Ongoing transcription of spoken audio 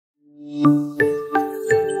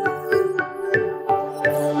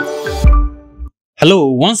Hello,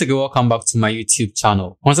 once again, welcome back to my YouTube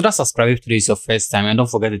channel. Consider subscribing if today is your first time and don't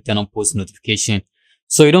forget to turn on post notification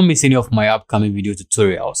so you don't miss any of my upcoming video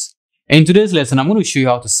tutorials. In today's lesson, I'm going to show you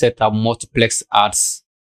how to set up multiplex ads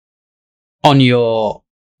on your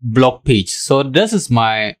blog page. So this is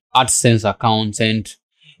my AdSense account, and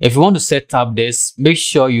if you want to set up this, make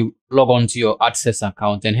sure you log on to your AdSense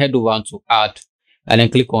account and head over to Add and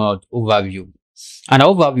then click on Overview. And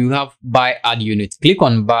overview, you have Buy Ad Unit. Click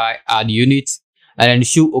on Buy Ad Unit, and then it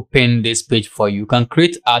should open this page for you. You can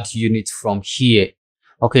create ad unit from here.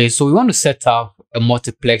 Okay, so we want to set up a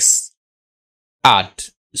multiplex ad.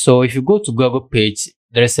 So if you go to Google page,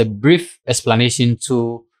 there is a brief explanation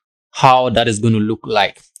to how that is going to look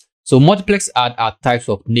like. So multiplex ad are types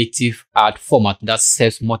of native ad format that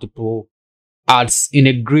serves multiple ads in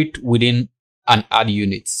a grid within an ad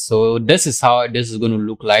unit. So this is how this is going to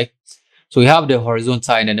look like. So we have the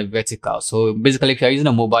horizontal and then the vertical. So basically, if you're using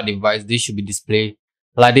a mobile device, this should be displayed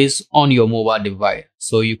like this on your mobile device.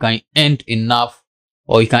 So you can earn enough,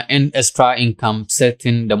 or you can earn extra income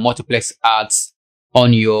setting the multiplex ads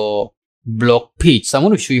on your blog page. So I'm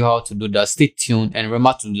going to show you how to do that. Stay tuned and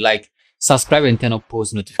remember to like, subscribe, and turn on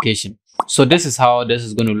post notification. So this is how this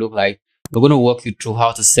is going to look like. We're going to walk you through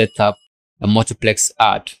how to set up a multiplex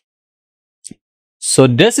ad. So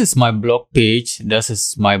this is my blog page. This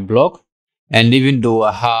is my blog. And even though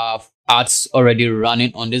I have ads already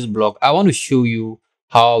running on this blog, I want to show you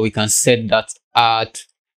how we can set that ad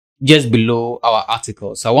just below our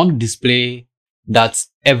article. So I want to display that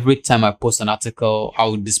every time I post an article, I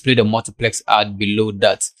will display the multiplex ad below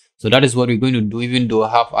that. So that is what we're going to do, even though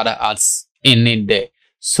I have other ads in it there.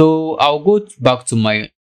 So I'll go back to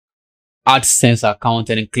my AdSense account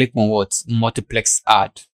and click on what? Multiplex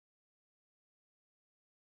ad.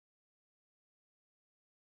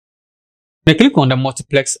 When you click on the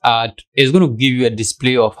multiplex ad, it's going to give you a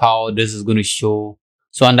display of how this is going to show.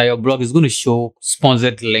 So under your blog, it's going to show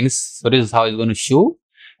sponsored links. So this is how it's going to show.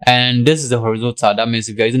 And this is the horizontal. That means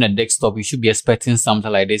if you're using a desktop, you should be expecting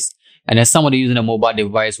something like this. And then somebody using a mobile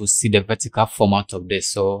device will see the vertical format of this.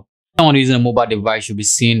 So someone using a mobile device should be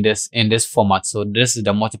seeing this in this format. So this is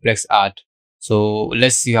the multiplex ad. So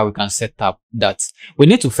let's see how we can set up that. We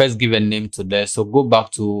need to first give a name to this. So go back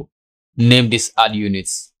to name this ad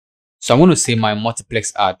units. So I'm going to say my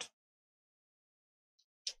multiplex ad.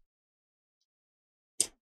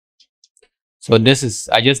 So this is,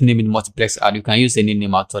 I just named it multiplex ad. You can use any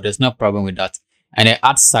name at all. There's no problem with that. And the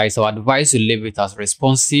ad size, I advise you leave it as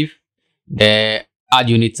responsive. The ad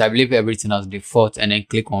units, I believe everything as default, and then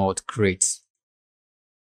click on what create.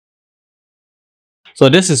 So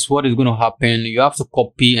this is what is going to happen. You have to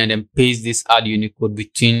copy and then paste this ad unit code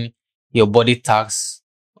between your body tags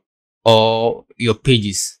or your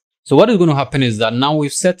pages. So what is going to happen is that now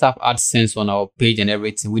we've set up AdSense on our page and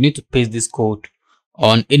everything. We need to paste this code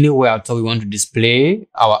on anywhere at all we want to display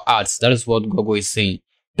our ads. That is what Google is saying.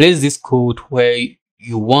 Place this code where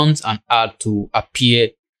you want an ad to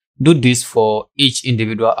appear. Do this for each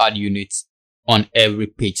individual ad unit on every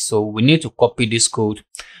page. So we need to copy this code.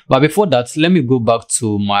 But before that, let me go back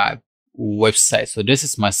to my website. So this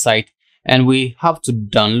is my site, and we have to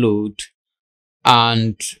download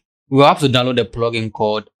the plugin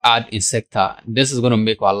called Ad Inspector. This is going to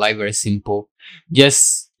make our life very simple.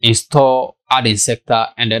 Just install Ad Inspector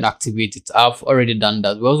and then activate it. I've already done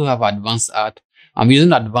that. We also have advanced ad. I'm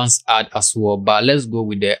using advanced ad as well, but let's go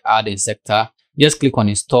with the Ad Inspector. Just click on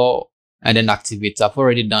install and then activate. I've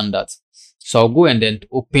already done that. So I'll go and then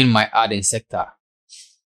open my Ad Inspector.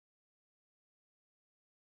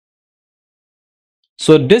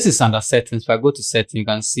 So this is under settings. If I go to settings, you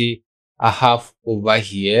can see I have over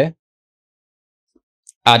here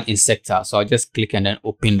Ad Inspector. So I'll just click and then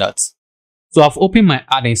open that. So I've opened my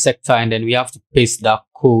Ad Inspector, and then we have to paste that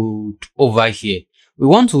code over here. We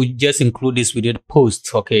want to just include this within the post.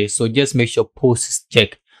 Okay, so just make sure post is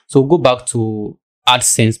checked. So go back to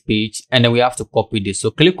AdSense page, and then we have to copy this.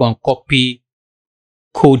 So click on copy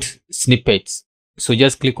code snippets. So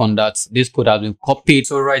just click on that. This code has been copied.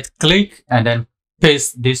 So right click and then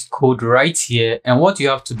paste this code right here. And what you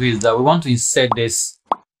have to do is that we want to insert this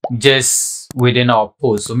just within our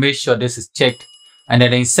post. So make sure this is checked, and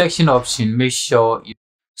then the insertion option, make sure you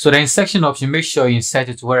insert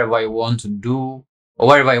it wherever you want to do, or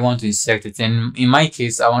wherever you want to insert it. And in my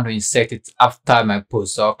case, I want to insert it after my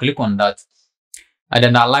post. So I'll click on that. And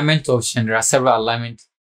then the alignment option, there are several alignment.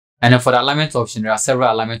 And then for the alignment option, there are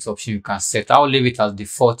several alignment options you can set. I'll leave it as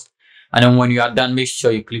default. And then when you are done, make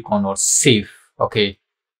sure you click on save. Okay.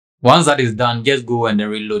 Once that is done, just go and then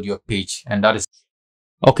reload your page. And that is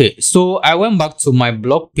okay. So I went back to my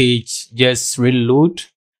blog page, just reload.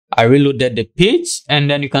 I reloaded the page, and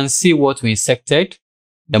then you can see what we inserted.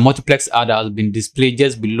 The multiplex ad has been displayed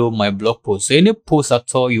just below my blog post. So any post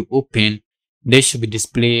at all you open, they should be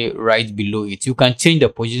displayed right below it. You can change the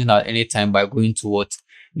position at any time by going to what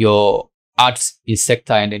your ads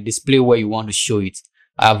inserter and then display where you want to show it.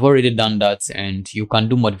 I've already done that, and you can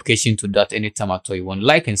do modification to that anytime at all you want.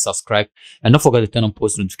 Like and subscribe, and don't forget to turn on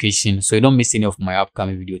post notifications so you don't miss any of my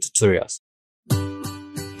upcoming video tutorials.